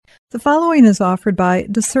The following is offered by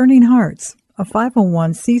Discerning Hearts, a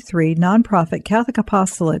 501c3 nonprofit Catholic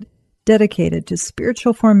apostolate dedicated to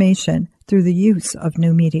spiritual formation through the use of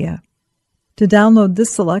new media. To download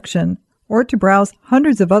this selection, or to browse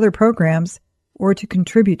hundreds of other programs, or to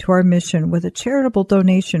contribute to our mission with a charitable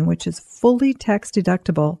donation which is fully tax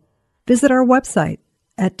deductible, visit our website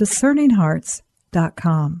at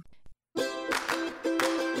discerninghearts.com.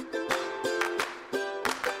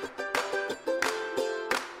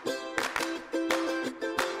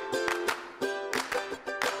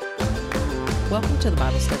 Welcome to the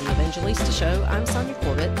Bible Study Evangelista Show. I'm Sonja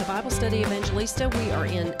Corbitt, the Bible Study Evangelista. We are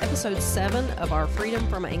in episode 7 of our Freedom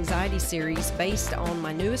from Anxiety series based on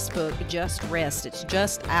my newest book, Just Rest. It's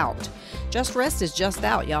just out. Just Rest is just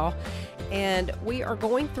out, y'all. And we are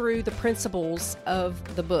going through the principles of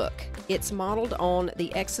the book. It's modeled on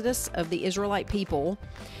the exodus of the Israelite people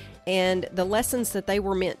and the lessons that they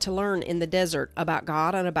were meant to learn in the desert about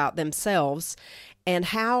God and about themselves, and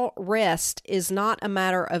how rest is not a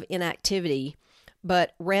matter of inactivity,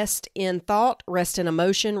 but rest in thought, rest in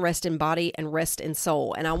emotion, rest in body, and rest in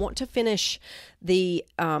soul. And I want to finish the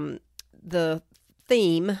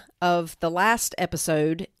theme of the last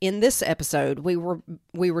episode. In this episode, we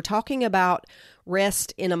were talking about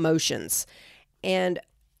rest in emotions, and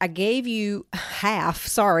I gave you half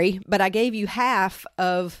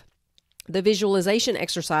of the visualization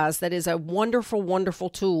exercise that is a wonderful,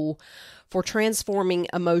 wonderful tool for transforming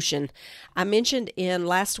emotion. I mentioned in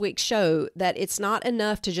last week's show that it's not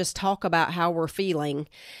enough to just talk about how we're feeling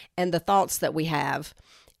and the thoughts that we have.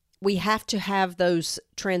 We have to have those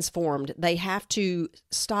transformed. They have to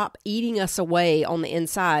stop eating us away on the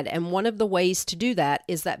inside. And one of the ways to do that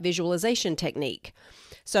is that visualization technique.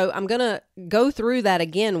 So I'm going to go through that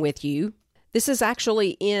again with you. This is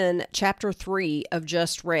actually in chapter 3 of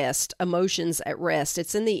Just Rest, Emotions at Rest.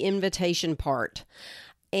 It's in the invitation part.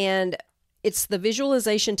 And it's the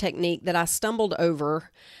visualization technique that I stumbled over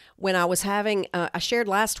when I was having, I shared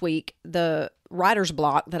last week the writer's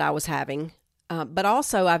block that I was having, but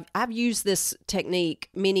also I've used this technique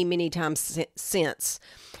many, many times since.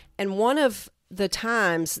 And one of the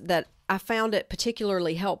times that I found it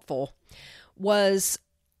particularly helpful was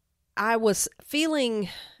I was feeling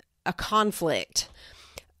a conflict.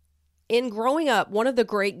 In growing up, one of the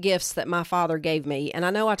great gifts that my father gave me, and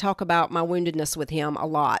I know I talk about my woundedness with him a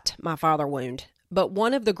lot, my father wound, but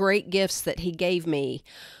one of the great gifts that he gave me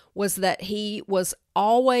was that he was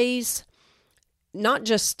always not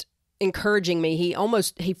just encouraging me,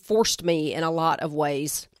 he forced me in a lot of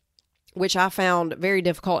ways, which I found very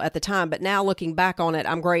difficult at the time, but now looking back on it,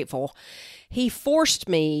 I'm grateful. He forced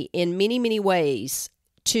me in many, many ways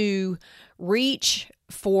to reach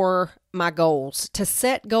for my goals, to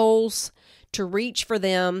set goals, to reach for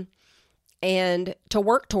them, and to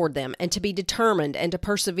work toward them, and to be determined and to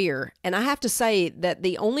persevere. And I have to say that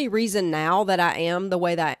the only reason now that I am the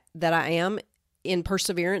way that I am in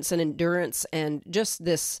perseverance and endurance and just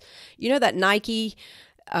this, that Nike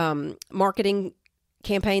marketing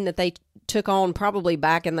campaign that they took on probably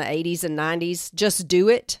back in the 80s and 90s, just do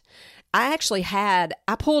it. I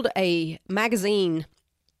pulled a magazine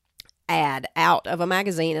ad out of a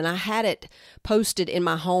magazine, and I had it posted in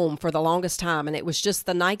my home for the longest time, and it was just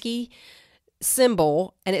the Nike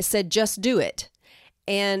symbol, and it said, "Just do it."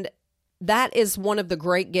 And that is one of the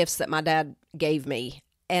great gifts that my dad gave me,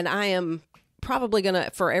 and I am probably going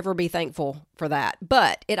to forever be thankful for that.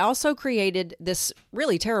 But it also created this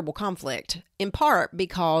really terrible conflict, in part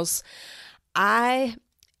because when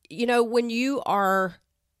you are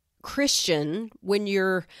Christian, when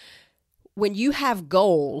you have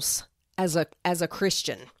goals as a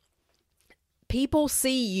Christian, people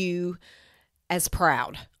see you as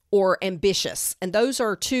proud or ambitious. And those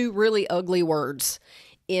are two really ugly words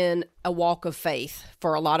in a walk of faith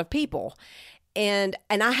for a lot of people. And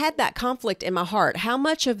I had that conflict in my heart. How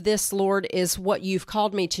much of this, Lord, is what you've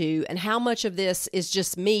called me to, and how much of this is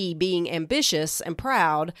just me being ambitious and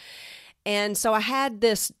proud? And so I had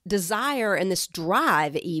this desire and this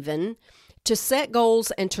drive even to set goals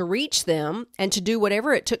and to reach them and to do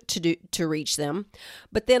whatever it took to reach them.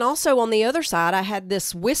 But then also on the other side, I had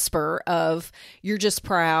this whisper of, you're just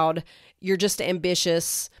proud, you're just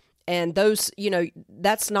ambitious, and those,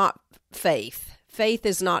 that's not faith. Faith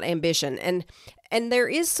is not ambition. And there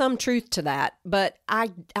is some truth to that, but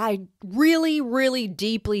I really, really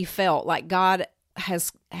deeply felt like God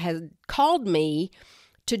has called me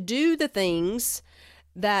to do the things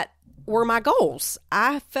that were my goals.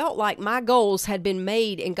 I felt like my goals had been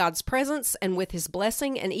made in God's presence and with His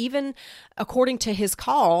blessing, and even according to His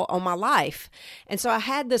call on my life. And so I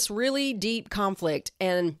had this really deep conflict,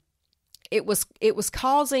 and it was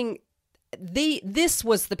causing this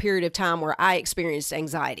was the period of time where I experienced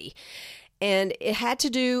anxiety. And it had to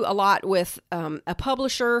do a lot with a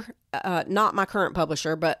publisher, not my current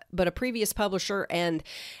publisher, but a previous publisher. And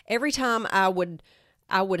every time I would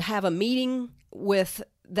have a meeting with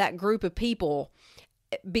that group of people,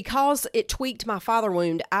 because it tweaked my father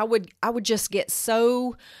wound, I would just get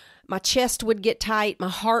so, my chest would get tight, my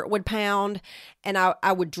heart would pound, and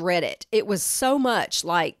I would dread it. It was so much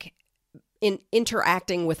like in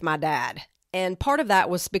interacting with my dad. And part of that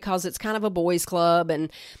was because it's kind of a boys' club,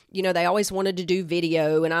 and, they always wanted to do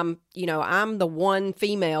video, and I'm the one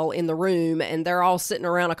female in the room, and they're all sitting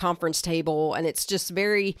around a conference table, and it's just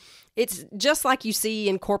it's like you see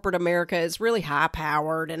in corporate America. It's really high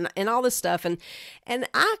powered and all this stuff. And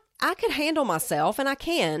I could handle myself, and I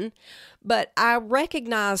can, but I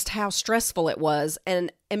recognized how stressful it was.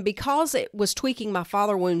 And because it was tweaking my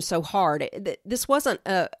father wound so hard, this wasn't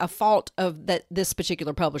a fault of this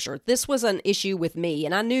particular publisher. This was an issue with me,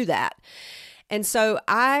 and I knew that. And so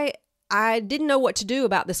I didn't know what to do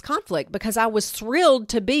about this conflict, because I was thrilled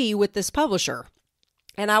to be with this publisher.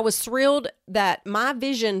 And I was thrilled that my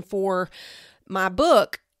vision for my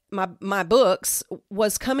book, my books,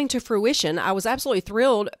 was coming to fruition. I was absolutely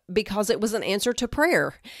thrilled because it was an answer to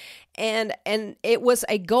prayer. And it was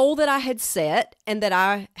a goal that I had set and that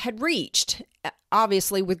I had reached,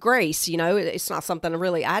 obviously with grace. It's not something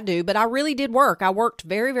really I do, but I really did work. I worked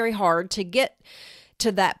very, very hard to get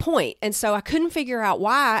to that point. And so I couldn't figure out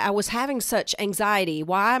why I was having such anxiety,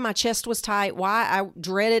 why my chest was tight, why I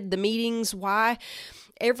dreaded the meetings, why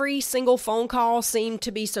every single phone call seemed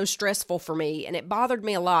to be so stressful for me, and it bothered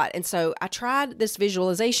me a lot. And so I tried this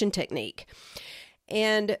visualization technique.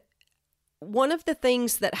 And one of the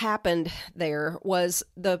things that happened there was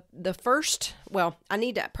the first, well, I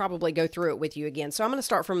need to probably go through it with you again. So I'm going to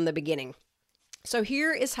start from the beginning. So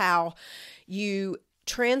here is how you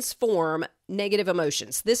transform negative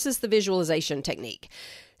emotions. This is the visualization technique.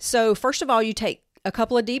 So first of all, you take a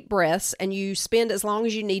couple of deep breaths, and you spend as long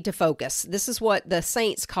as you need to focus. This is what the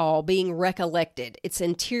saints call being recollected. It's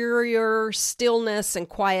interior stillness and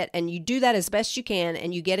quiet, and you do that as best you can,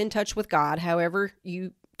 and you get in touch with God, however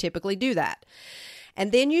you typically do that.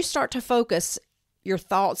 And then you start to focus your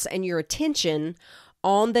thoughts and your attention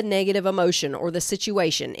on the negative emotion or the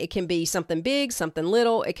situation. It can be something big, something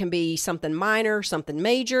little. It can be something minor, something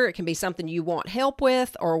major. It can be something you want help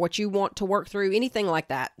with or what you want to work through, anything like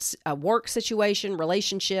that. A work situation,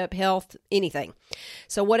 relationship, health, anything.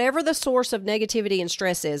 So whatever the source of negativity and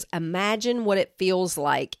stress is, imagine what it feels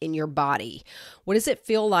like in your body. What does it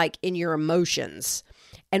feel like in your emotions?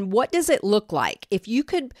 And what does it look like? If you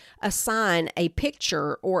could assign a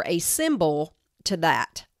picture or a symbol to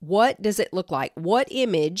that, what does it look like? What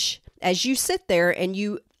image, as you sit there and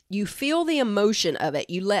you feel the emotion of it,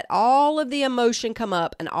 you let all of the emotion come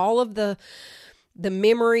up and all of the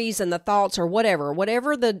memories and the thoughts or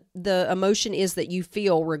whatever the emotion is that you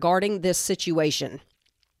feel regarding this situation.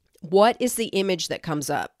 What is the image that comes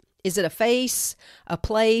up? Is it a face, a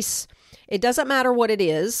place? It doesn't matter what it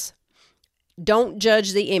is. Don't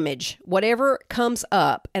judge the image. Whatever comes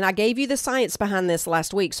up, and I gave you the science behind this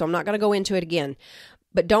last week, so I'm not going to go into it again,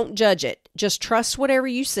 but don't judge it. Just trust whatever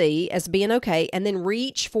you see as being okay, and then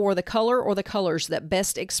reach for the color or the colors that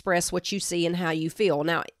best express what you see and how you feel.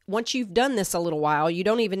 Now, once you've done this a little while, you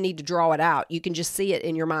don't even need to draw it out. You can just see it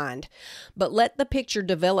in your mind, but let the picture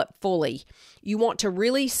develop fully. You want to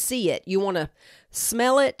really see it. You want to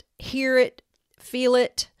smell it, hear it, feel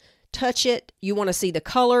it, touch it. You want to see the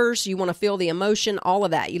colors. You want to feel the emotion, all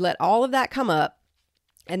of that. You let all of that come up,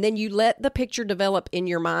 and then you let the picture develop in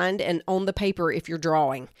your mind and on the paper if you're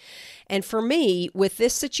drawing. And for me, with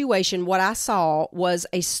this situation, what I saw was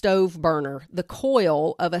a stove burner, the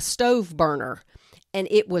coil of a stove burner, and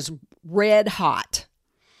it was red hot.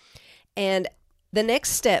 And the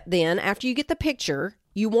next step then, after you get the picture,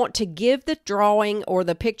 you want to give the drawing or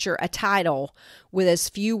the picture a title with as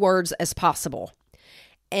few words as possible.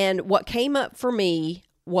 And what came up for me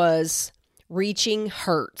was reaching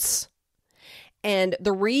hurts. And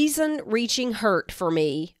the reason reaching hurt for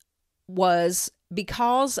me was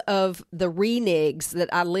because of the reneges that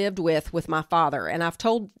I lived with my father. And I've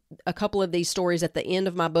told a couple of these stories at the end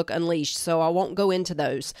of my book, Unleashed, so I won't go into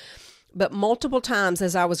those. But multiple times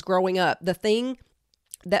as I was growing up, the thing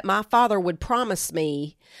that my father would promise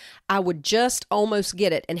me, I would just almost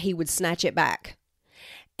get it and he would snatch it back.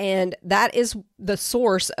 And that is the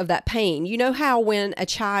source of that pain. You know how when a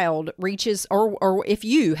child reaches, or if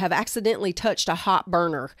you have accidentally touched a hot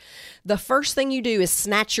burner, the first thing you do is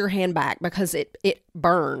snatch your hand back because it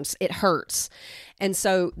burns. It hurts. And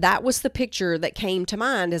so that was the picture that came to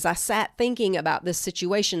mind as I sat thinking about this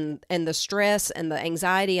situation and the stress and the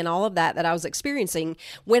anxiety and all of that I was experiencing,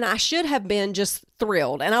 when I should have been just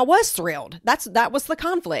thrilled. And I was thrilled. That was the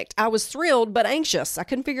conflict. I was thrilled, but anxious. I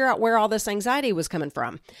couldn't figure out where all this anxiety was coming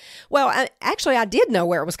from. Well, I did know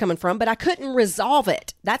where it was coming from, but I couldn't resolve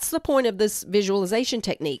it. That's the point of this visualization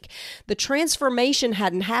technique. The transformation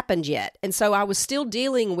hadn't happened yet. And so I was still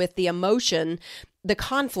dealing with the emotion, the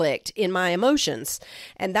conflict in my emotions.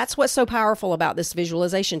 And that's what's so powerful about this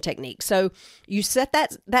visualization technique. So you set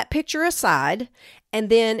that picture aside, and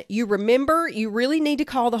then you remember you really need to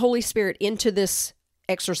call the Holy Spirit into this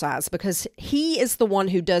exercise, because He is the one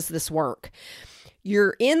who does this work.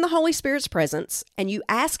 You're in the Holy Spirit's presence, and you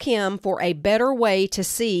ask Him for a better way to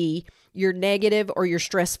see your negative or your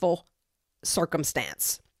stressful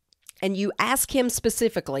circumstance. And you ask Him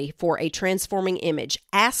specifically for a transforming image.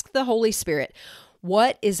 Ask the Holy Spirit,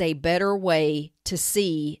 what is a better way to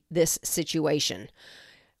see this situation?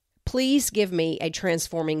 Please give me a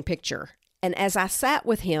transforming picture. And as I sat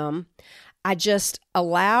with Him, I just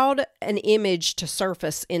allowed an image to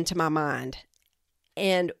surface into my mind.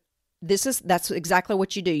 And that's exactly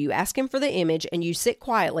what you do. You ask Him for the image, and you sit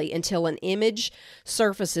quietly until an image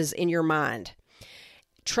surfaces in your mind.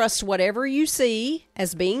 Trust whatever you see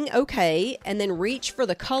as being okay, and then reach for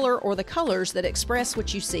the color or the colors that express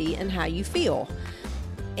what you see and how you feel.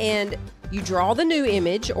 And you draw the new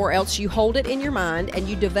image, or else you hold it in your mind and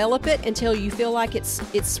you develop it until you feel like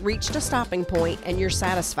it's reached a stopping point and you're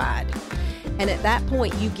satisfied. And at that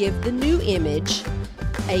point, you give the new image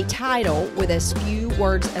a title with as few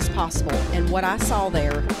words as possible. And what I saw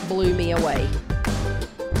there blew me away.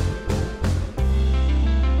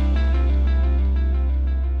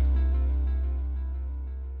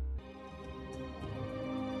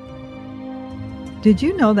 Did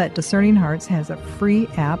you know that Discerning Hearts has a free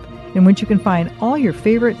app in which you can find all your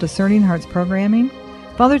favorite Discerning Hearts programming?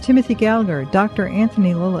 Father Timothy Gallagher, Dr.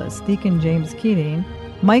 Anthony Lillis, Deacon James Keating,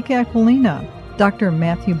 Mike Aquilina, Dr.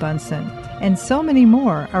 Matthew Bunson, and so many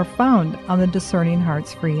more are found on the Discerning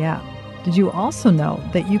Hearts free app. Did you also know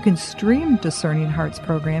that you can stream Discerning Hearts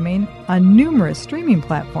programming on numerous streaming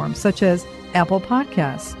platforms such as Apple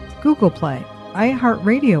Podcasts, Google Play,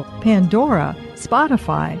 iHeartRadio, Pandora,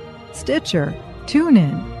 Spotify, Stitcher,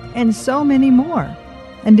 TuneIn, and so many more.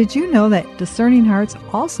 And did you know that Discerning Hearts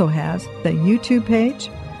also has the YouTube page?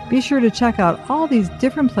 Be sure to check out all these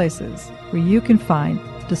different places where you can find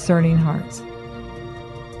Discerning Hearts.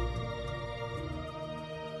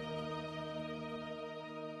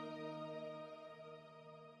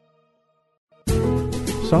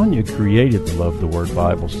 Sonja created the Love the Word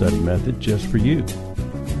Bible study method just for you,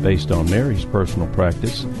 based on Mary's personal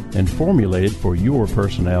practice and formulated for your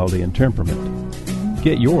personality and temperament.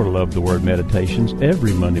 Get your Love the Word meditations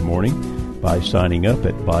every Monday morning by signing up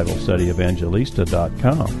at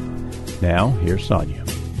BibleStudyEvangelista.com. Now, here's Sonja.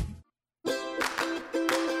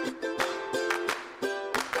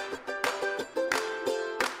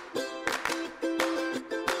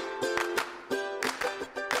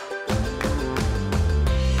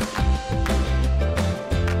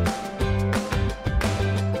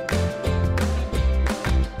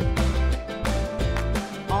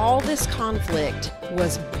 All this conflict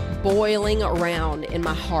was boiling around in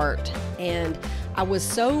my heart, and I was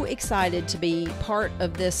so excited to be part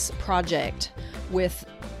of this project with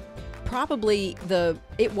probably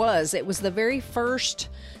it was the very first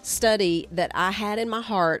study that I had in my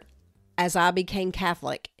heart as I became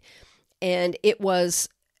Catholic. And it was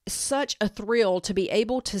such a thrill to be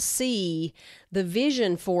able to see the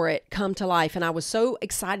vision for it come to life. And I was so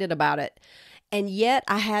excited about it. And yet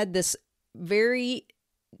I had this very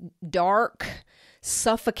dark,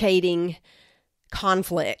 suffocating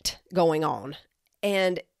conflict going on.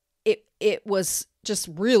 And it was just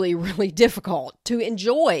really, really difficult to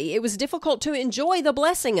enjoy. It was difficult to enjoy the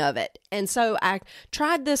blessing of it. And so I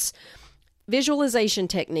tried this visualization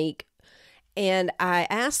technique, and I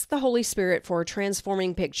asked the Holy Spirit for a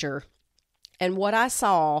transforming picture. And what I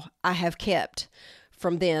saw, I have kept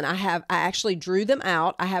from then. I actually drew them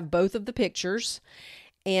out. I have both of the pictures,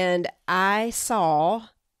 and I saw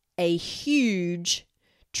a huge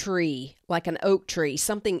tree, like an oak tree,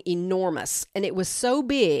 something enormous. And it was so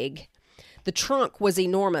big. The trunk was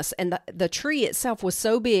enormous, and the tree itself was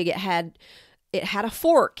so big, it had a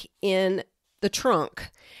fork in the trunk.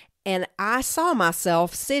 And I saw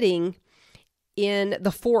myself sitting in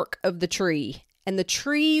the fork of the tree. And the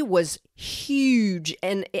tree was huge,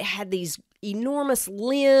 and it had these enormous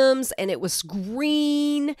limbs, and it was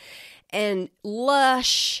green and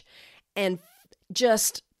lush and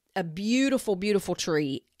just a beautiful, beautiful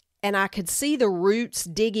tree. and I could see the roots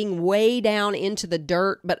digging way down into the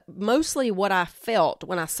dirt. But mostly what I felt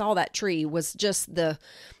when I saw that tree was just the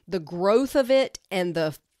growth of it and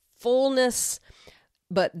the fullness,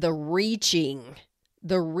 but the reaching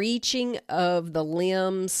of the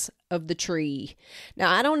limbs of the tree.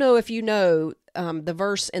 Now, I don't know if you know the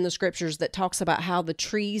verse in the scriptures that talks about how the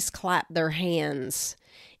trees clap their hands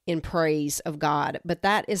in praise of God, but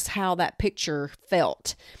that is how that picture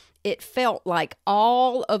felt. It felt like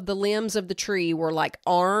all of the limbs of the tree were like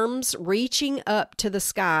arms reaching up to the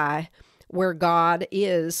sky where God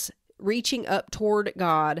is, reaching up toward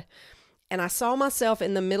God. And I saw myself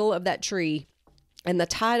in the middle of that tree, and the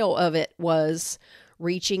title of it was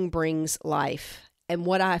Reaching Brings Life. And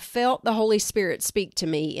what I felt the Holy Spirit speak to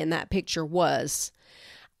me in that picture was,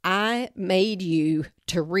 I made you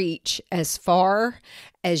to reach as far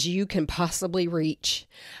as you can possibly reach.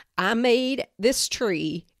 I made this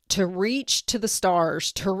tree to reach to the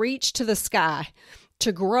stars, to reach to the sky,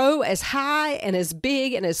 to grow as high and as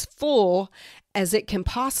big and as full as it can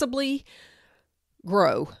possibly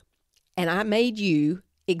grow. And I made you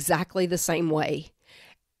exactly the same way.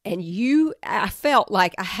 And I felt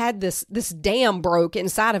like I had this dam broke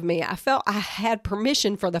inside of me. I felt I had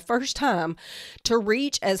permission for the first time to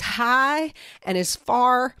reach as high and as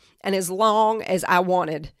far and as long as I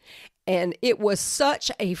wanted. And it was such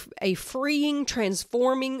a freeing,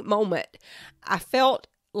 transforming moment. I felt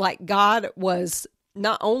like God was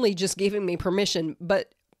not only just giving me permission,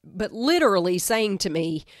 but literally saying to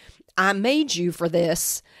me, I made you for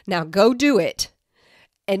this. Now go do it,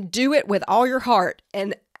 and do it with all your heart.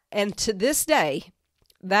 And to this day,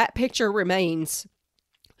 that picture remains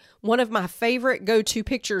one of my favorite go-to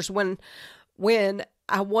pictures when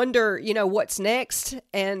I wonder, what's next.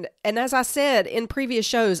 And as I said in previous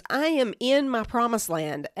shows, I am in my promised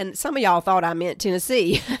land. And some of y'all thought I meant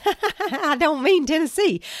Tennessee. I don't mean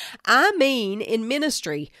Tennessee. I mean in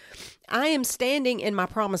ministry. I am standing in my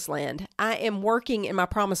promised land. I am working in my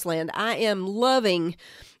promised land. I am loving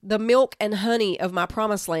the milk and honey of my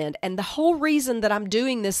promised land. And the whole reason that I'm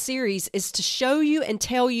doing this series is to show you and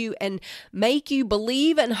tell you and make you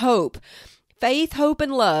believe and hope, faith, hope,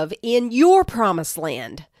 and love in your promised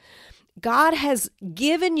land. God has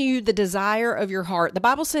given you the desire of your heart. The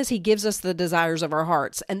Bible says He gives us the desires of our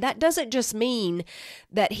hearts. And that doesn't just mean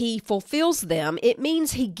that He fulfills them. It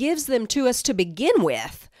means He gives them to us to begin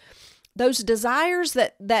with. Those desires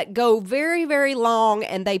that go very, very long,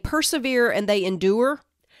 and they persevere and they endure.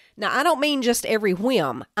 Now, I don't mean just every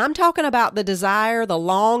whim. I'm talking about the desire, the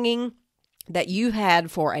longing that you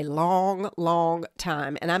had for a long, long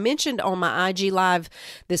time. And I mentioned on my IG Live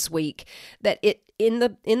this week that in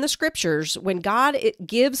the scriptures, when God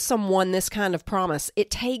gives someone this kind of promise,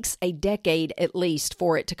 it takes a decade at least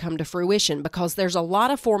for it to come to fruition, because there's a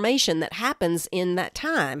lot of formation that happens in that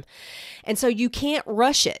time. And so you can't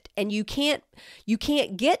rush it, and you can't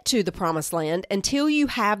get to the promised land until you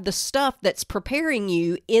have the stuff that's preparing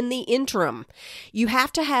you in the interim. You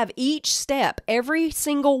have to have each step. Every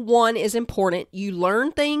single one is important. You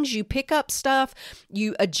learn things, you pick up stuff,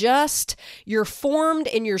 you adjust, you're formed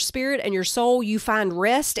in your spirit and your soul. You find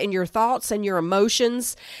rest in your thoughts and your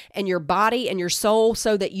emotions and your body and your soul,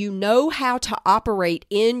 so that you know how to operate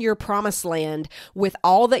in your promised land with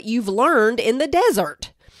all that you've learned in the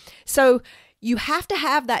desert. So you have to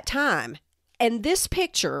have that time. And this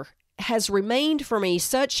picture has remained for me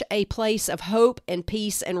such a place of hope and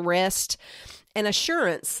peace and rest and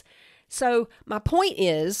assurance. So my point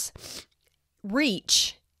is,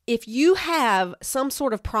 reach. If you have some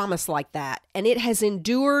sort of promise like that, and it has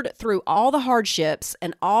endured through all the hardships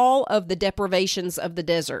and all of the deprivations of the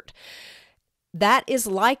desert, that is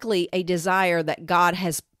likely a desire that God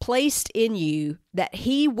has placed in you that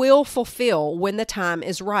He will fulfill when the time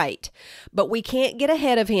is right. But we can't get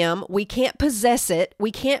ahead of Him. We can't possess it.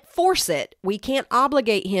 We can't force it. We can't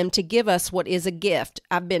obligate Him to give us what is a gift.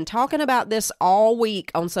 I've been talking about this all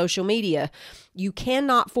week on social media. You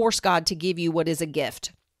cannot force God to give you what is a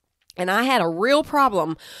gift. And I had a real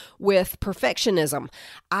problem with perfectionism.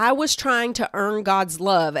 I was trying to earn God's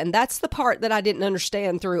love, and that's the part that I didn't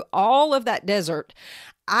understand through all of that desert.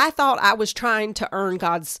 I thought I was trying to earn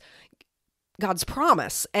God's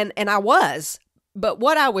promise, and I was. But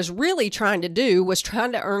what I was really trying to do was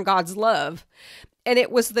trying to earn God's love. And it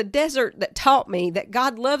was the desert that taught me that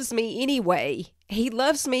God loves me anyway. He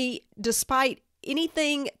loves me despite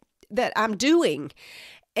anything that I'm doing.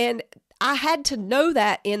 And I had to know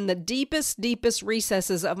that in the deepest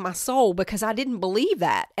recesses of my soul, because I didn't believe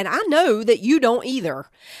that. And I know that you don't either.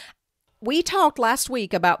 We talked last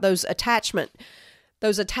week about those attachment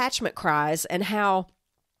cries and how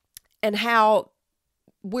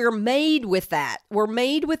we're made with that. We're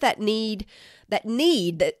made with that need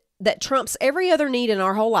that trumps every other need in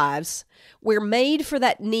our whole lives. We're made for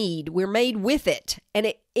that need. We're made with it,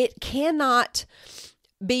 and it cannot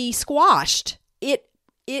be squashed.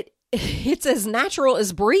 It's as natural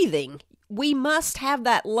as breathing. We must have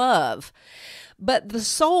that love. But the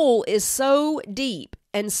soul is so deep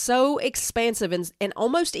and so expansive and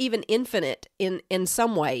almost even infinite in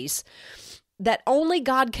some ways that only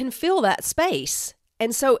God can fill that space.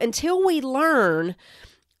 And so until we learn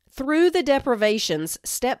through the deprivations,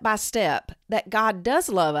 step by step, that God does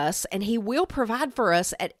love us and He will provide for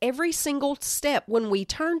us at every single step when we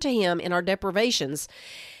turn to Him in our deprivations,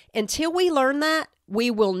 until we learn that,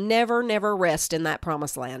 we will never, never rest in that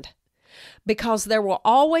promised land. Because there will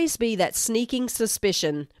always be that sneaking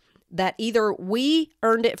suspicion that either we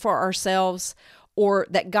earned it for ourselves or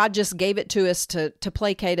that God just gave it to us to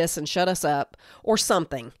placate us and shut us up or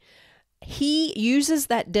something. He uses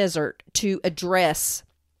that desert to address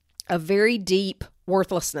a very deep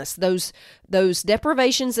worthlessness. Those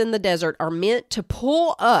deprivations in the desert are meant to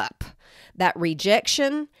pull up that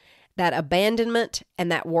rejection, that abandonment,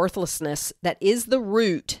 and that worthlessness that is the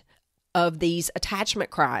root of these attachment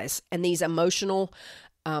cries and these emotional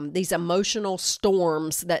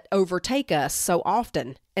storms that overtake us so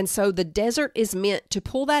often. And so the desert is meant to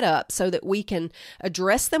pull that up so that we can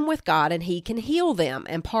address them with God and He can heal them.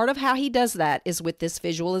 And part of how He does that is with this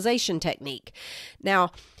visualization technique.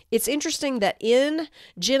 Now, it's interesting that in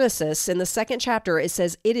Genesis, in the 2nd chapter, it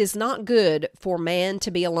says, "It is not good for man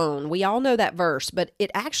to be alone." We all know that verse, but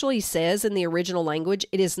it actually says in the original language,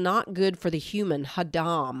 "It is not good for the human,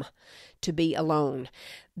 Hadam, to be alone."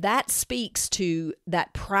 That speaks to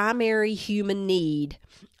that primary human need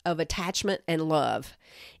of attachment and love.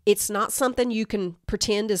 It's not something you can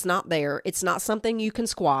pretend is not there. It's not something you can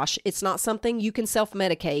squash. It's not something you can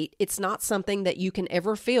self-medicate. It's not something that you can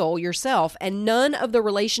ever feel yourself. And none of the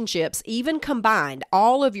relationships, even combined,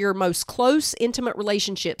 all of your most close, intimate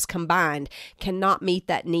relationships combined, cannot meet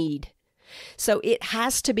that need. So it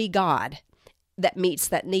has to be God that meets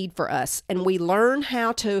that need for us. And we learn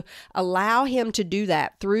how to allow Him to do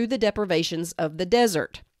that through the deprivations of the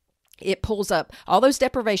desert. It pulls up, all those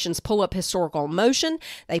deprivations pull up historical emotion.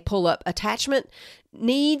 They pull up attachment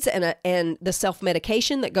needs and the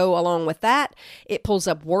self-medication that go along with that. It pulls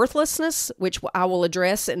up worthlessness, which I will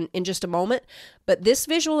address in just a moment. But this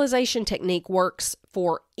visualization technique works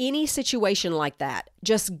for any situation like that.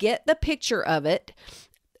 Just get the picture of it,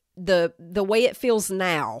 the way it feels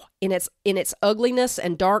now in its ugliness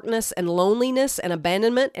and darkness and loneliness and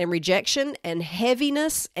abandonment and rejection and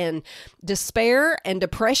heaviness and despair and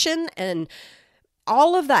depression and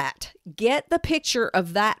all of that. Get the picture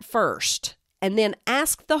of that first, and then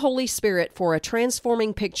ask the Holy Spirit for a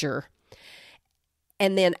transforming picture,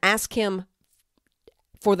 and then ask Him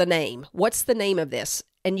for the name. What's the name of this?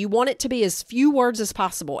 And you want it to be as few words as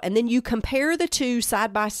possible. And then you compare the two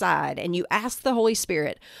side by side and you ask the Holy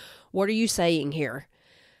Spirit, what are you saying here?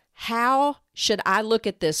 How should I look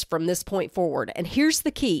at this from this point forward? And here's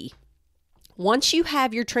the key. Once you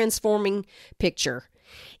have your transforming picture,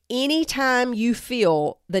 anytime you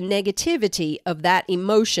feel the negativity of that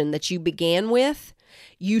emotion that you began with,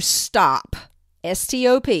 you stop.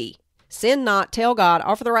 S-T-O-P. Sin not, tell God,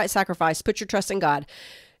 offer the right sacrifice, put your trust in God.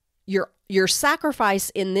 Your sacrifice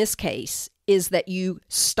in this case is that you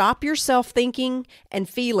stop yourself thinking and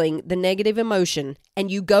feeling the negative emotion, and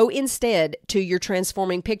you go instead to your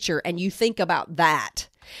transforming picture and you think about that.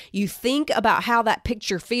 You think about how that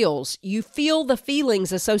picture feels. You feel the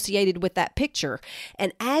feelings associated with that picture.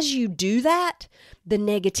 And as you do that, the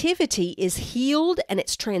negativity is healed and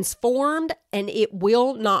it's transformed and it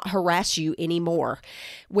will not harass you anymore.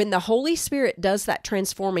 When the Holy Spirit does that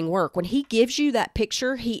transforming work, when He gives you that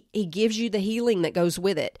picture, He gives you the healing that goes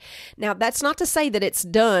with it. Now, that's not to say that it's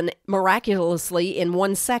done miraculously in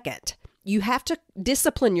 1 second. You have to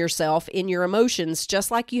discipline yourself in your emotions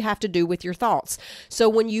just like you have to do with your thoughts. So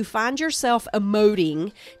when you find yourself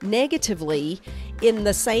emoting negatively in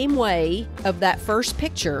the same way of that first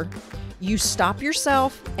picture, you stop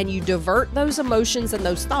yourself and you divert those emotions and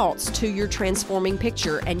those thoughts to your transforming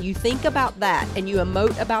picture, and you think about that and you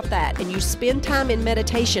emote about that and you spend time in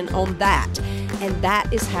meditation on that, and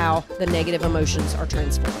that is how the negative emotions are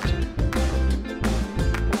transformed.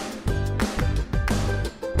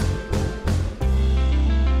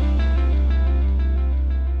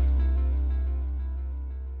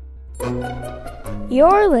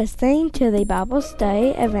 You're listening to the Bible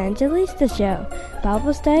Study Evangelista Show,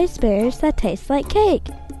 Bible study experience that tastes like cake.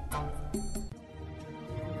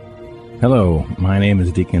 Hello, my name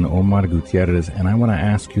is Deacon Omar Gutierrez, and I want to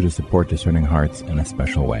ask you to support Discerning Hearts in a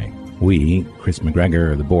special way. We, Chris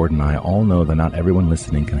McGregor, the board, and I all know that not everyone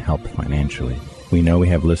listening can help financially. We know we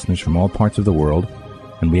have listeners from all parts of the world,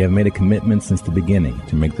 and we have made a commitment since the beginning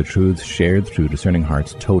to make the truths shared through Discerning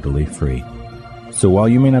Hearts totally free. So while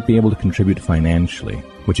you may not be able to contribute financially,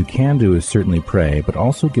 what you can do is certainly pray, but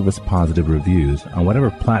also give us positive reviews on whatever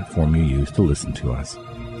platform you use to listen to us.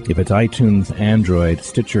 If it's iTunes, Android,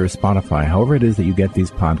 Stitcher, Spotify, however it is that you get these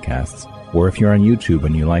podcasts, or if you're on YouTube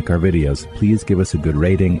and you like our videos, please give us a good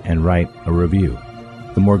rating and write a review.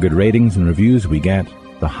 The more good ratings and reviews we get,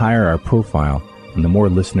 the higher our profile, and the more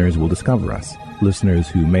listeners will discover us, listeners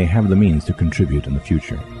who may have the means to contribute in the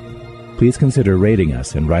future. Please consider rating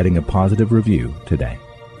us and writing a positive review today.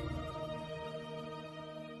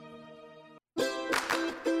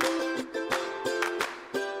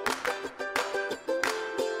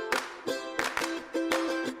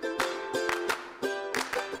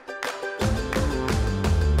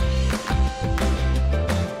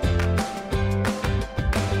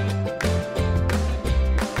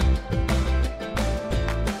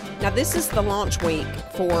 Now, this is the launch week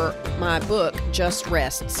for my book, Just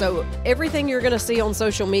Rest. So everything you're going to see on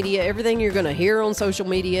social media, everything you're going to hear on social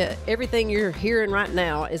media, everything you're hearing right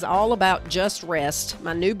now is all about Just Rest,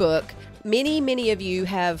 my new book. Many of you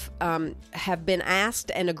have been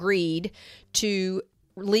asked and agreed to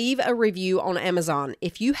leave a review on Amazon.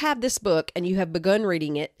 If you have this book and you have begun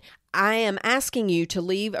reading it, I am asking you to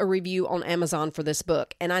leave a review on Amazon for this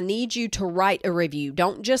book, and I need you to write a review.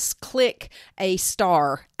 Don't just click a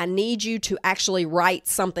star. I need you to actually write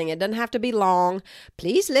something. It doesn't have to be long.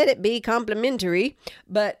 Please let it be complimentary,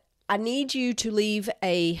 but I need you to leave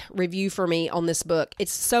a review for me on this book.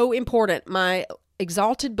 It's so important. My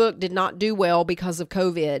Exalted book did not do well because of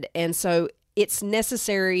COVID, and so it's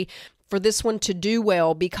necessary for this one to do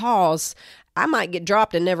well, because I might get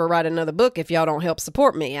dropped and never write another book if y'all don't help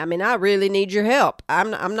support me. I mean, I really need your help.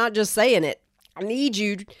 I'm not just saying it. I need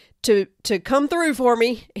you to come through for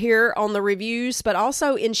me here on the reviews, but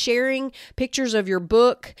also in sharing pictures of your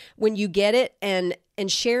book when you get it, and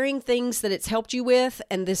sharing things that it's helped you with,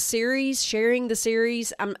 and this series, sharing the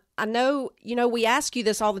series. I know, we ask you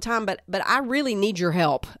this all the time, but I really need your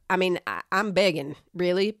help. I mean, I'm begging,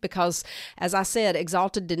 really, because as I said,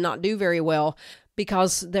 Exalted did not do very well,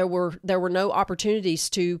 because there were no opportunities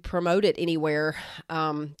to promote it anywhere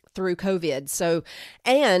through COVID. So,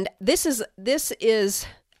 and this is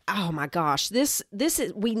oh my gosh, this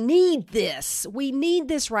is, we need this. We need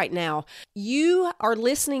this right now. You are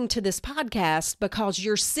listening to this podcast because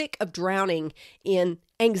you're sick of drowning in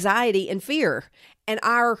anxiety and fear. And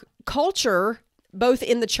our culture, both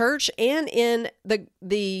in the church and in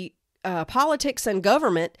the politics and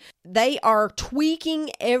government, they are tweaking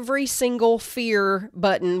every single fear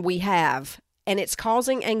button we have, and it's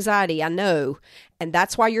causing anxiety, I know, and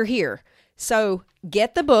that's why you're here. So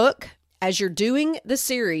get the book. As you're doing the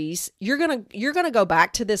series, you're gonna go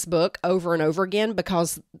back to this book over and over again,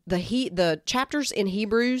 because the chapters in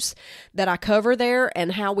Hebrews that I cover there,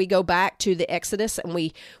 and how we go back to the Exodus and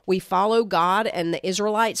we follow God and the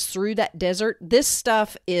Israelites through that desert. This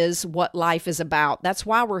stuff is what life is about. That's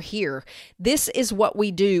why we're here. This is what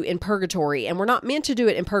we do in purgatory, and we're not meant to do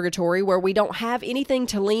it in purgatory where we don't have anything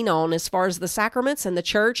to lean on as far as the sacraments and the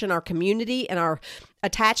church and our community and our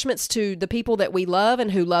attachments to the people that we love and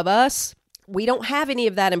who love us. We don't have any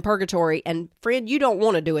of that in purgatory. And friend, you don't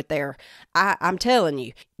want to do it there. I'm telling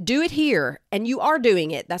you, do it here. And you are doing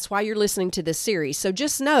it. That's why you're listening to this series. So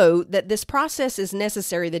just know that this process is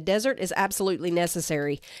necessary. The desert is absolutely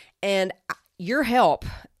necessary. And your help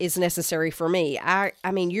is necessary for me. I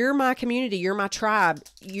mean, you're my community. You're my tribe.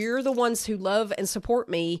 You're the ones who love and support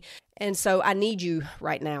me. And so I need you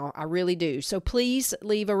right now. I really do. So please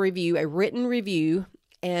leave a review, a written review,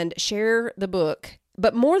 and share the book.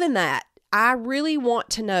 But more than that, I really want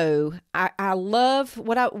to know, I love,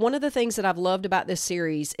 one of the things that I've loved about this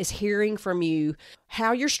series is hearing from you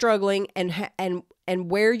how you're struggling and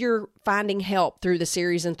where you're finding help through the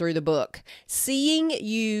series and through the book. Seeing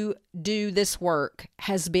you do this work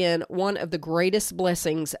has been one of the greatest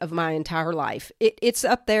blessings of my entire life. It's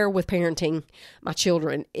up there with parenting my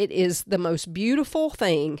children. It is the most beautiful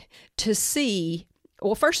thing to see.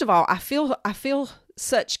 Well, first of all, I feel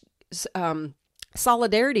such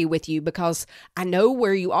solidarity with you, because I know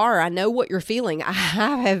where you are. I know what you're feeling. I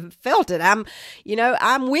have felt it. I'm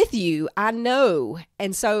with you. I know.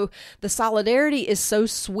 And so the solidarity is so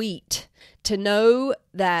sweet to know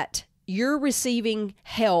that you're receiving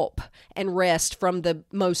help and rest from the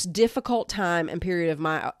most difficult time and period of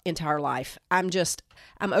my entire life.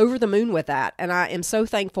 I'm over the moon with that. And I am so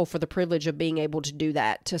thankful for the privilege of being able to do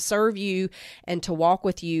that, to serve you and to walk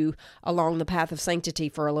with you along the path of sanctity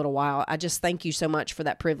for a little while. I just thank you so much for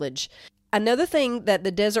that privilege. Another thing that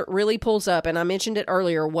the desert really pulls up, and I mentioned it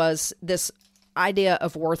earlier, was this idea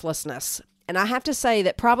of worthlessness. And I have to say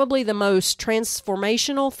that probably the most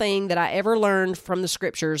transformational thing that I ever learned from the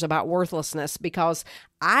scriptures about worthlessness, because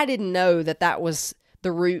I didn't know that that was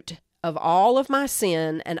the root of all of my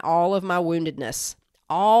sin and all of my woundedness.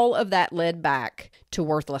 All of that led back to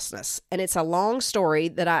worthlessness. And it's a long story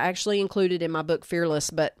that I actually included in my book, Fearless,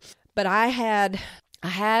 but I had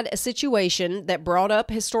a situation that brought up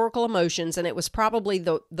historical emotions, and it was probably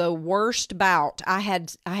the worst bout. I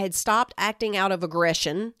had stopped acting out of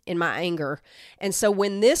aggression in my anger. And so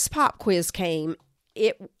when this pop quiz came,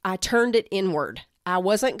 I turned it inward. I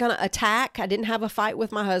wasn't going to attack. I didn't have a fight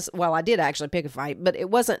with my husband. Well, I did actually pick a fight, but it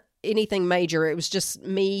wasn't anything major. It was just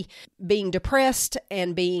me being depressed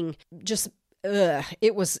and being just,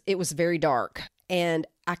 it was very dark. And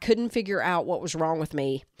I couldn't figure out what was wrong with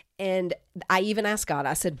me. And I even asked God,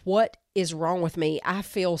 I said, what is wrong with me? I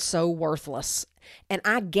feel so worthless. And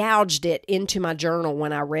I gouged it into my journal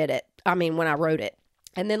when I wrote it.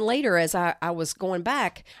 And then later, as I was going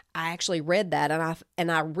back, I actually read that,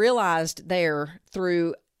 and I realized there,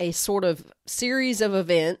 through a sort of series of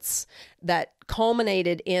events that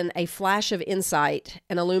culminated in a flash of insight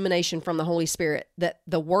and illumination from the Holy Spirit, that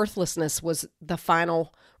the worthlessness was the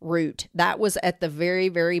final root. That was at the very,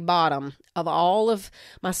 very bottom of all of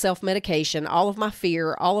my self-medication, all of my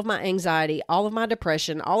fear, all of my anxiety, all of my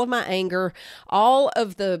depression, all of my anger, all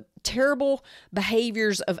of the terrible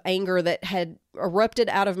behaviors of anger that had erupted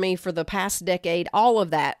out of me for the past decade. All of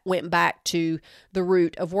that went back to the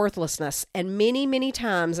root of worthlessness. And many, many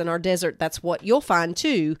times in our desert, that's what you'll find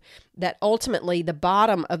too, that ultimately the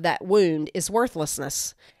bottom of that wound is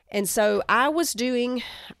worthlessness. And so I was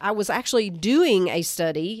actually doing a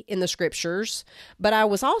study in the scriptures, but I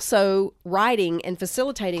was also writing and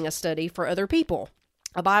facilitating a study for other people,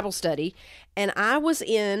 a Bible study. And I was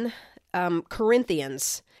in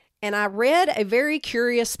Corinthians, and I read a very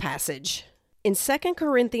curious passage. In 2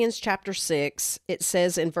 Corinthians chapter 6, it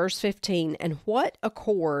says in verse 15, "And what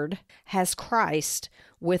accord has Christ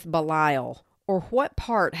with Belial? Or what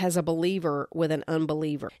part has a believer with an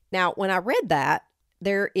unbeliever?" Now, when I read that,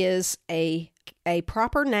 there is a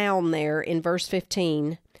proper noun there in verse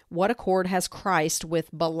 15. What accord has Christ with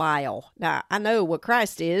Belial? Now, I know what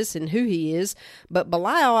Christ is and who he is, but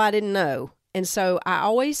Belial I didn't know. And so I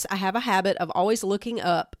have a habit of always looking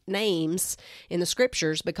up names in the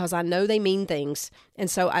scriptures because I know they mean things. And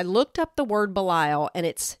so I looked up the word Belial, and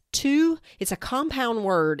it's a compound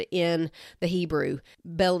word in the Hebrew,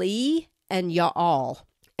 Beli and Ya'al.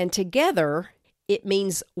 And together it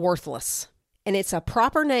means worthless. And it's a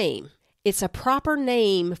proper name. It's a proper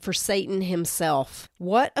name for Satan himself.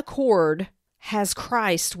 What accord has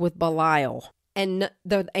Christ with Belial? And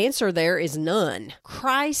the answer there is none.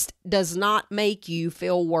 Christ does not make you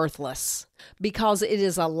feel worthless, because it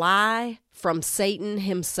is a lie from Satan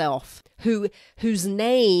himself, whose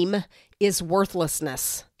name is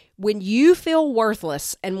worthlessness. When you feel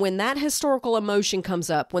worthless, and when that historical emotion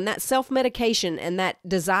comes up, when that self-medication and that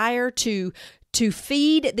desire to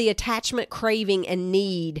feed the attachment craving and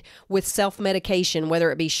need with self-medication, whether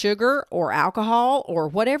it be sugar or alcohol or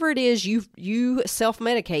whatever it is you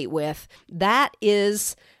self-medicate with, that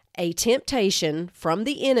is a temptation from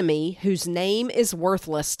the enemy, whose name is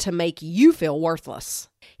worthless, to make you feel worthless.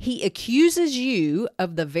 He accuses you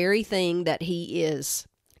of the very thing that he is.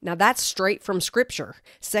 Now that's straight from Scripture.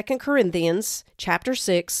 2 Corinthians chapter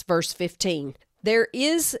 6, verse 15. There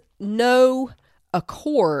is no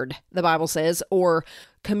accord, the Bible says, or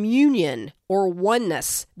communion or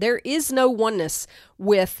oneness. There is no oneness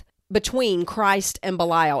between Christ and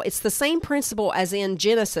Belial. It's the same principle as in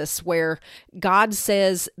Genesis, where God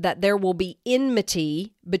says that there will be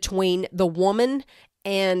enmity between the woman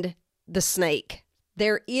and the snake.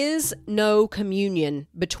 There is no communion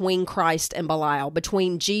between Christ and Belial,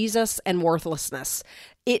 between Jesus and worthlessness.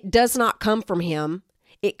 It does not come from him.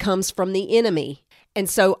 It comes from the enemy. And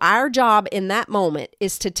so our job in that moment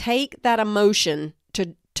is to take that emotion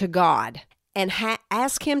to God and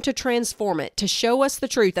ask him to transform it, to show us the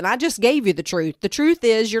truth. And I just gave you the truth. The truth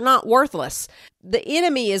is you're not worthless. The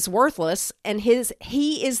enemy is worthless, and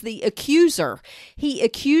he is the accuser. He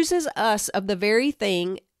accuses us of the very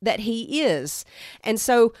thing that he is. And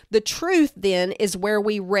so the truth then is where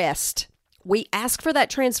we rest. We ask for that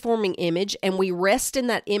transforming image, and we rest in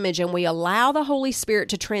that image, and we allow the Holy Spirit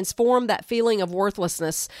to transform that feeling of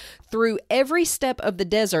worthlessness through every step of the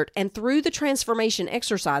desert and through the transformation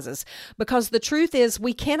exercises. Because the truth is,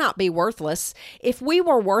 we cannot be worthless. If we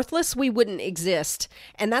were worthless, we wouldn't exist.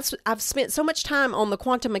 And I've spent so much time on the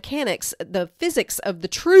quantum mechanics, the physics of the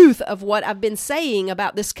truth of what I've been saying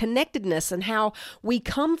about this connectedness and how we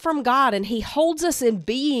come from God, and He holds us in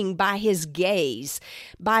being by His gaze,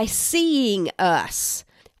 by seeing us.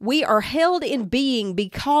 We are held in being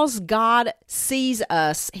because God sees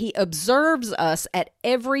us. He observes us at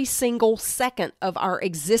every single second of our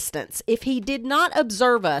existence. If He did not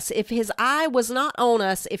observe us, if His eye was not on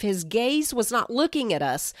us, if His gaze was not looking at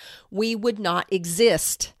us, we would not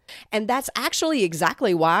exist. And that's actually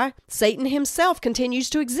exactly why Satan himself continues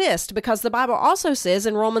to exist, because the Bible also says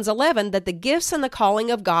in Romans 11 that the gifts and the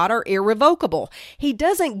calling of God are irrevocable. He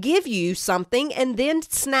doesn't give you something and then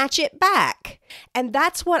snatch it back. And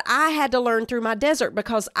that's what I had to learn through my desert,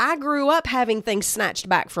 because I grew up having things snatched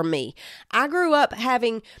back from me. I grew up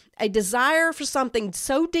having a desire for something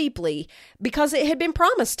so deeply because it had been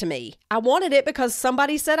promised to me. I wanted it because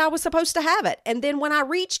somebody said I was supposed to have it. And then when I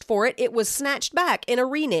reached for it, it was snatched back in a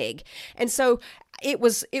renege. And so it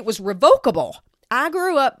was revocable. I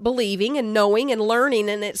grew up believing and knowing and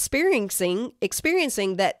learning and experiencing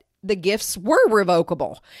that the gifts were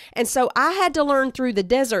revocable. And so I had to learn through the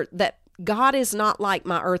desert that God is not like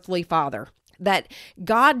my earthly father, that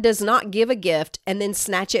God does not give a gift and then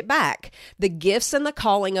snatch it back. The gifts and the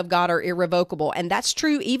calling of God are irrevocable. And that's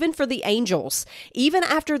true even for the angels. Even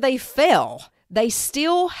after they fell, they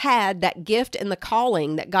still had that gift and the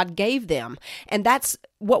calling that God gave them. And that's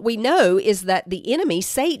what we know, is that the enemy,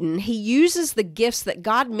 Satan, he uses the gifts that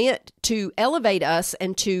God meant to elevate us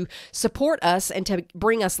and to support us and to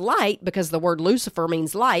bring us light, because the word Lucifer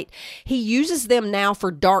means light. He uses them now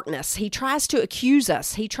for darkness. He tries to accuse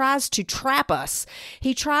us. He tries to trap us.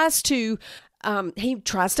 He tries to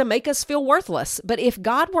make us feel worthless. But if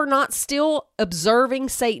God were not still observing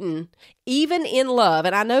Satan, even in love,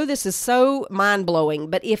 and I know this is so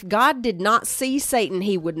mind-blowing, but if God did not see Satan,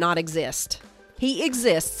 he would not exist. He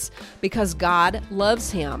exists because God loves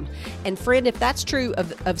him. And friend, if that's true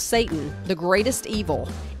of Satan, the greatest evil,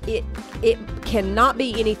 it cannot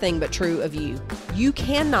be anything but true of you. You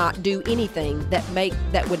cannot do anything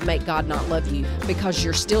that would make God not love you, because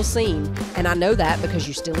you're still seen. And I know that because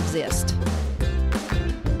you still exist.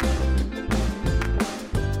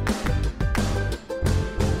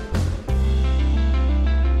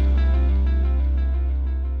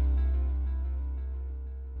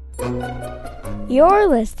 You're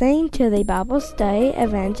listening to the Bible Study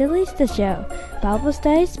Evangelista Show. Bible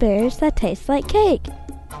study experience that tastes like cake.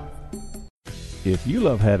 If you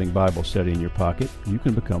love having Bible study in your pocket, you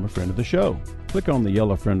can become a friend of the show. Click on the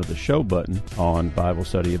yellow Friend of the Show button on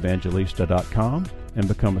BibleStudyEvangelista.com and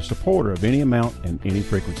become a supporter of any amount and any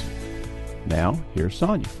frequency. Now, here's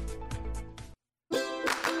Sonja.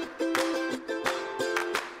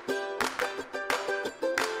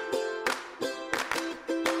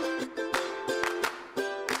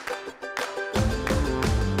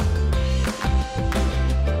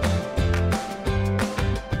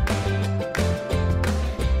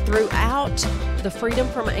 Throughout the Freedom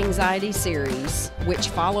from Anxiety series, which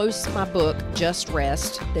follows my book, Just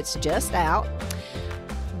Rest, that's just out,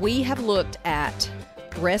 we have looked at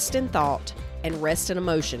rest in thought and rest in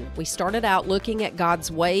emotion. We started out looking at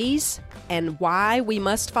God's ways and why we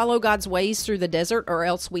must follow God's ways through the desert, or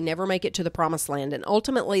else we never make it to the promised land. And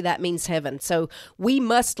ultimately that means heaven. So we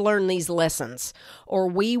must learn these lessons, or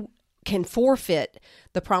we can forfeit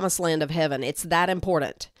the promised land of heaven. It's that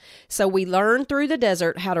important. So we learn through the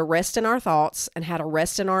desert how to rest in our thoughts and how to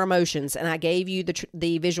rest in our emotions. And I gave you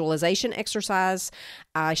the visualization exercise.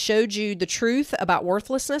 I showed you the truth about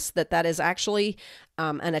worthlessness, that is actually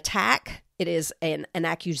an attack. It is an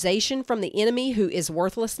accusation from the enemy, who is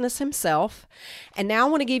worthlessness himself. And now I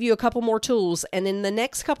want to give you a couple more tools. And in the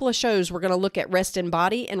next couple of shows, we're going to look at rest in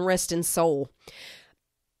body and rest in soul.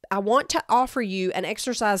 I want to offer you an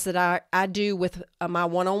exercise that I do with my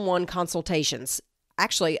one-on-one consultations.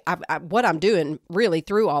 Actually, what I'm doing really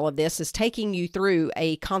through all of this is taking you through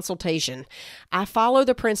a consultation. I follow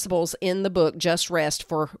the principles in the book, Just Rest,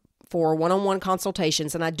 for one-on-one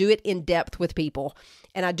consultations, and I do it in depth with people.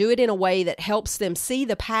 And I do it in a way that helps them see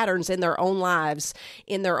the patterns in their own lives,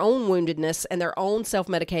 in their own woundedness and their own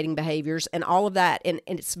self-medicating behaviors and all of that. And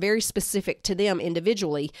it's very specific to them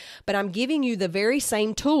individually. But I'm giving you the very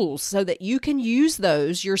same tools so that you can use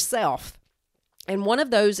those yourself. And one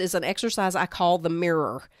of those is an exercise I call the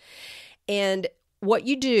mirror. And what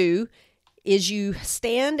you do is you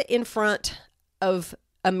stand in front of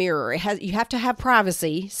a mirror. You have to have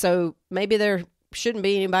privacy, so maybe there shouldn't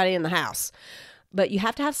be anybody in the house. But you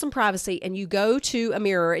have to have some privacy, and you go to a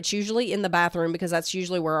mirror. It's usually in the bathroom because that's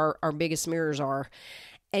usually where our biggest mirrors are.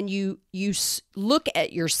 And you look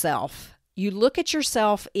at yourself. You look at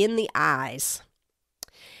yourself in the eyes,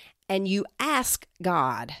 and you ask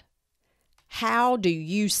God, how do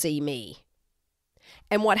you see me?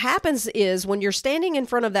 And what happens is when you're standing in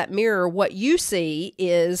front of that mirror, what you see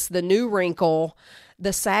is the new wrinkle,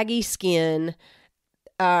 the saggy skin,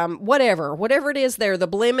 whatever it is there, the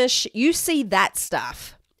blemish, you see that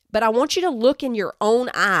stuff. But I want you to look in your own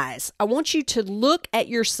eyes. I want you to look at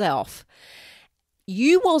yourself.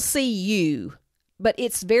 You will see you, but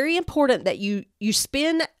it's very important that you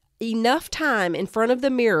spend enough time in front of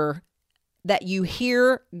the mirror that you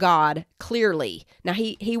hear God clearly. Now,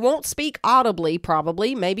 he won't speak audibly,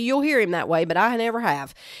 probably. Maybe you'll hear him that way, but I never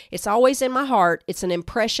have. It's always in my heart. It's an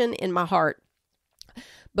impression in my heart.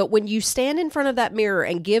 But when you stand in front of that mirror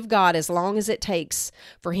and give God as long as it takes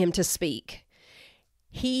for him to speak,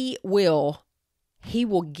 he will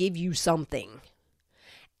give you something.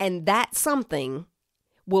 And that something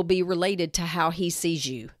will be related to how he sees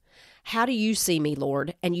you. How do you see me,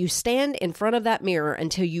 Lord? And you stand in front of that mirror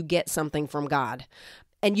until you get something from God.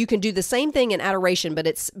 And you can do the same thing in adoration, but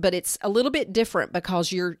it's a little bit different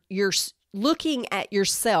because you're looking at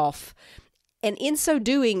yourself. And in so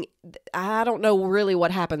doing, I don't know really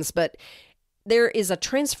what happens, but there is a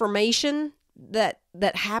transformation that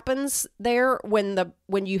happens there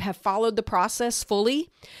when you have followed the process fully.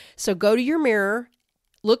 So go to your mirror,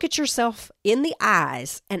 look at yourself in the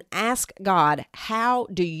eyes, and ask God, how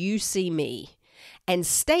do you see me? And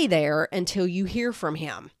stay there until you hear from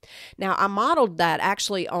him. Now, I modeled that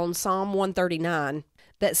actually on Psalm 139.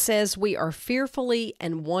 That says we are fearfully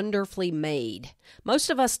and wonderfully made.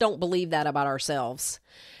 Most of us don't believe that about ourselves.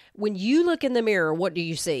 When you look in the mirror, what do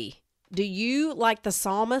you see? Do you, like the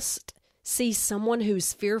psalmist, see someone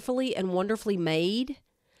who's fearfully and wonderfully made?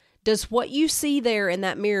 Does what you see there in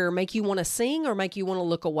that mirror make you want to sing or make you want to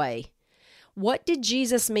look away? What did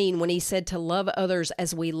Jesus mean when he said to love others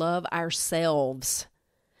as we love ourselves?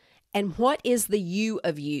 And what is the you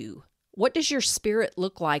of you? What does your spirit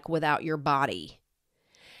look like without your body?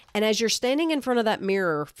 And as you're standing in front of that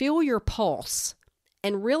mirror, feel your pulse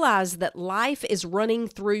and realize that life is running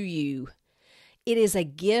through you. It is a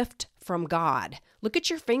gift from God. Look at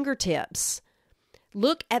your fingertips.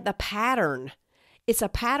 Look at the pattern. It's a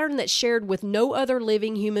pattern that's shared with no other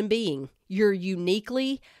living human being. You're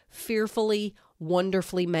uniquely, fearfully,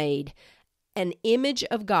 wonderfully made, an image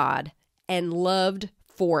of God and loved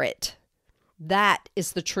for it. That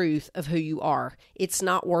is the truth of who you are. It's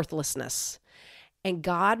not worthlessness. And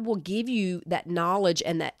God will give you that knowledge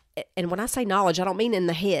and when I say knowledge, I don't mean in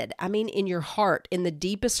the head. I mean in your heart, in the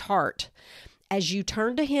deepest heart. As you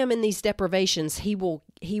turn to him in these deprivations, he will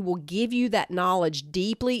give you that knowledge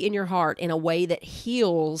deeply in your heart in a way that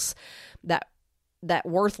heals that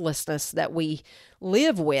worthlessness that we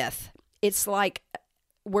live with. It's like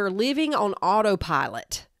we're living on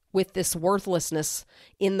autopilot with this worthlessness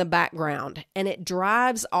in the background, and it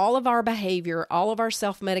drives all of our behavior, all of our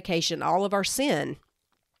self-medication, all of our sin.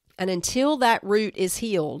 And until that root is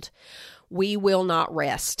healed, we will not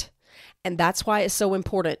rest. And that's why it's so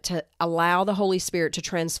important to allow the Holy Spirit to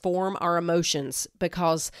transform our emotions,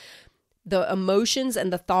 because the emotions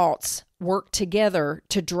and the thoughts work together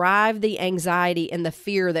to drive the anxiety and the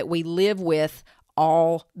fear that we live with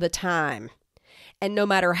all the time. And no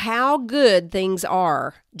matter how good things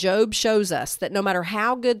are, Job shows us that no matter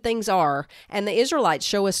how good things are, and the Israelites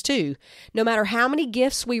show us too, no matter how many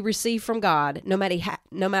gifts we receive from God, no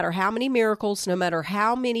matter how many miracles, no matter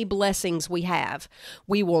how many blessings we have,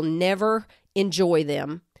 we will never enjoy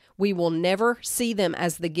them. We will never see them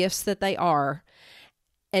as the gifts that they are.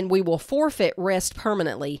 And we will forfeit rest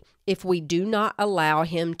permanently if we do not allow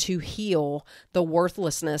him to heal the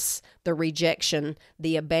worthlessness, the rejection,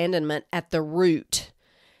 the abandonment at the root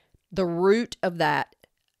of that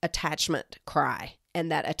attachment cry and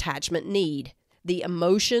that attachment need. The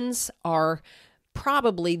emotions are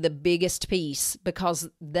probably the biggest piece because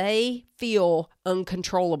they feel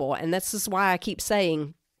uncontrollable. And this is why I keep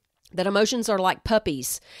saying that emotions are like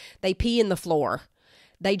puppies. They pee in the floor.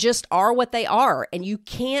 They just are what they are, and you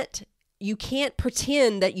can't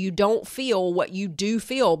pretend that you don't feel what you do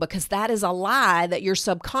feel, because that is a lie that your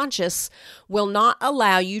subconscious will not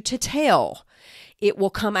allow you to tell. It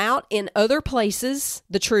will come out in other places,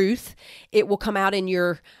 the truth. It will come out in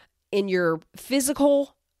your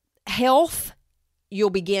physical health.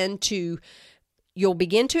 You'll begin to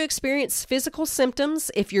experience physical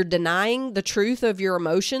symptoms if you're denying the truth of your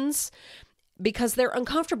emotions. because they're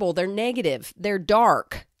uncomfortable, they're negative, they're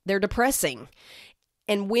dark, they're depressing.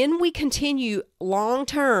 And when we continue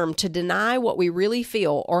long-term to deny what we really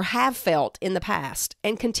feel or have felt in the past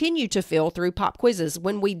and continue to feel through pop quizzes,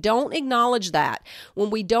 when we don't acknowledge that, when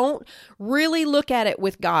we don't really look at it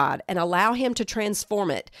with God and allow Him to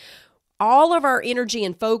transform it, all of our energy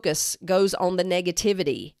and focus goes on the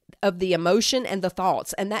negativity of the emotion and the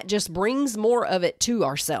thoughts, and that just brings more of it to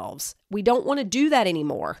ourselves. We don't want to do that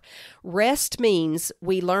anymore. Rest means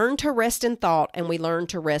we learn to rest in thought and we learn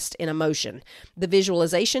to rest in emotion. The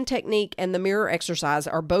visualization technique and the mirror exercise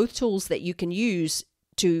are both tools that you can use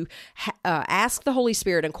to ask the Holy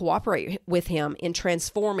Spirit and cooperate with Him in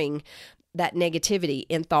transforming that negativity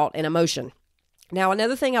in thought and emotion. Now,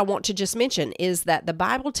 another thing I want to just mention is that the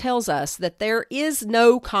Bible tells us that there is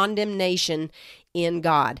no condemnation in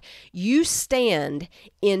God. You stand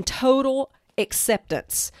in total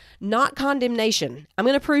acceptance, not condemnation. I'm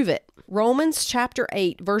going to prove it. Romans chapter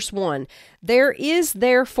 8, verse 1. There is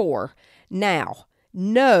therefore now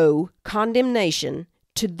no condemnation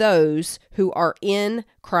to those who are in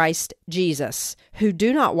Christ Jesus, who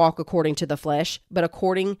do not walk according to the flesh, but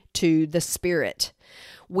according to the Spirit.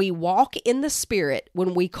 We walk in the Spirit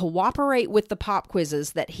when we cooperate with the pop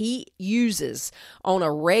quizzes that He uses on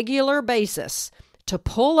a regular basis to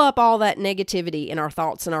pull up all that negativity in our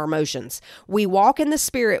thoughts and our emotions. We walk in the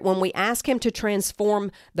Spirit when we ask Him to transform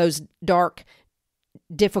those dark,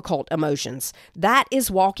 difficult emotions. That is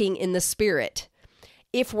walking in the Spirit.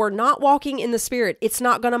 If we're not walking in the Spirit, it's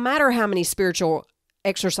not going to matter how many spiritual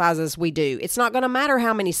exercises we do. It's not going to matter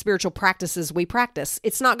how many spiritual practices we practice.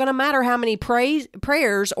 It's not going to matter how many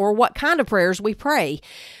prayers or what kind of prayers we pray.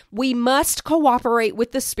 We must cooperate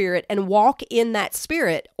with the Spirit and walk in that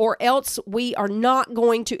Spirit, or else we are not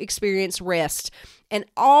going to experience rest. And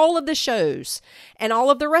all of the shows and all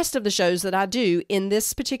of the rest of the shows that I do in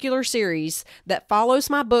this particular series that follows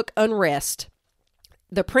my book, Unrest,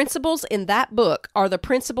 the principles in that book are the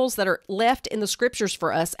principles that are left in the scriptures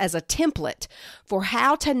for us as a template for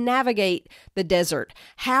how to navigate the desert,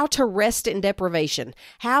 how to rest in deprivation,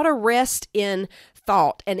 how to rest in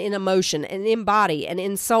thought and in emotion and in body and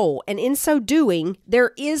in soul. And in so doing,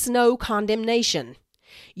 there is no condemnation.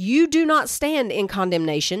 You do not stand in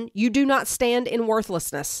condemnation. You do not stand in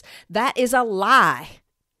worthlessness. That is a lie.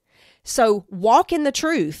 So walk in the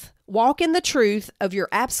truth. Walk in the truth of your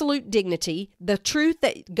absolute dignity, the truth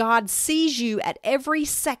that God sees you at every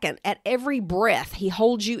second, at every breath. He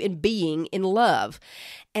holds you in being, in love,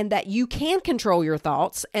 and that you can control your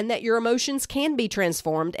thoughts and that your emotions can be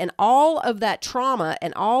transformed, and all of that trauma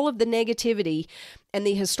and all of the negativity and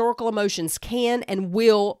the historical emotions can and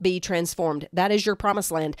will be transformed. That is your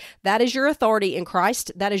promised land. That is your authority in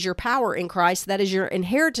Christ. That is your power in Christ. That is your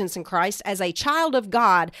inheritance in Christ. As a child of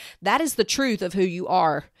God, that is the truth of who you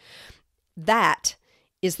are. That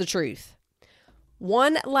is the truth.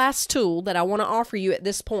 One last tool that I want to offer you at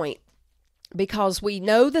this point, because we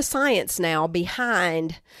know the science now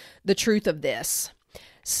behind the truth of this.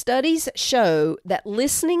 Studies show that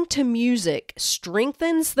listening to music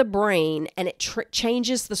strengthens the brain and it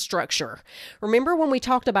changes the structure. Remember when we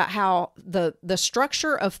talked about how the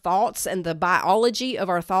structure of thoughts and the biology of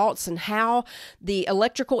our thoughts and how the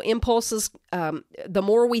electrical impulses, the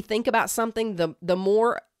more we think about something, the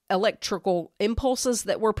more electrical impulses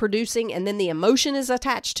that we're producing, and then the emotion is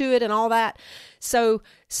attached to it and all that. So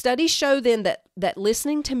studies show then that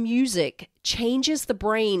listening to music changes the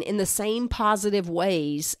brain in the same positive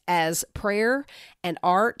ways as prayer and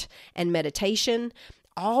art and meditation.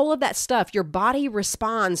 All of that stuff, your body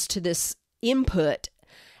responds to this input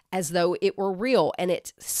as though it were real, and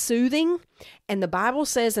it's soothing. And the Bible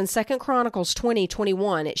says in 2 Chronicles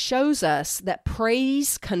 20:21, it shows us that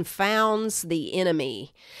praise confounds the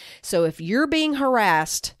enemy. So if you're being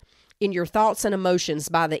harassed in your thoughts and emotions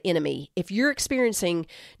by the enemy, if you're experiencing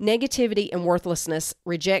negativity and worthlessness,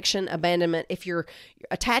 rejection, abandonment, if your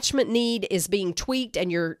attachment need is being tweaked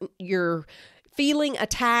and you're feeling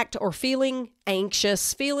attacked or feeling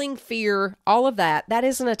anxious, feeling fear, all of that, that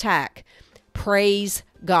is an attack. Praise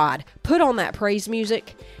God. Put on that praise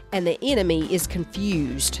music and the enemy is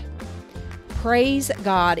confused. Praise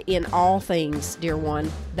God in all things, dear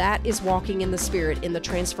one. That is walking in the Spirit, in the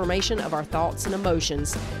transformation of our thoughts and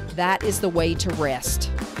emotions. That is the way to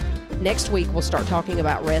rest. Next week, we'll start talking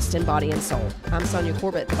about rest in body and soul. I'm Sonja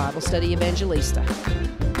Corbitt, the Bible Study Evangelista.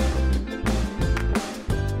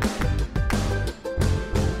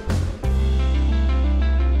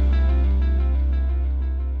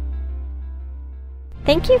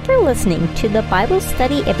 Thank you for listening to the Bible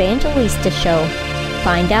Study Evangelista Show.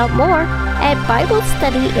 Find out more at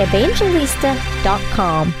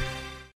BibleStudyEvangelista.com.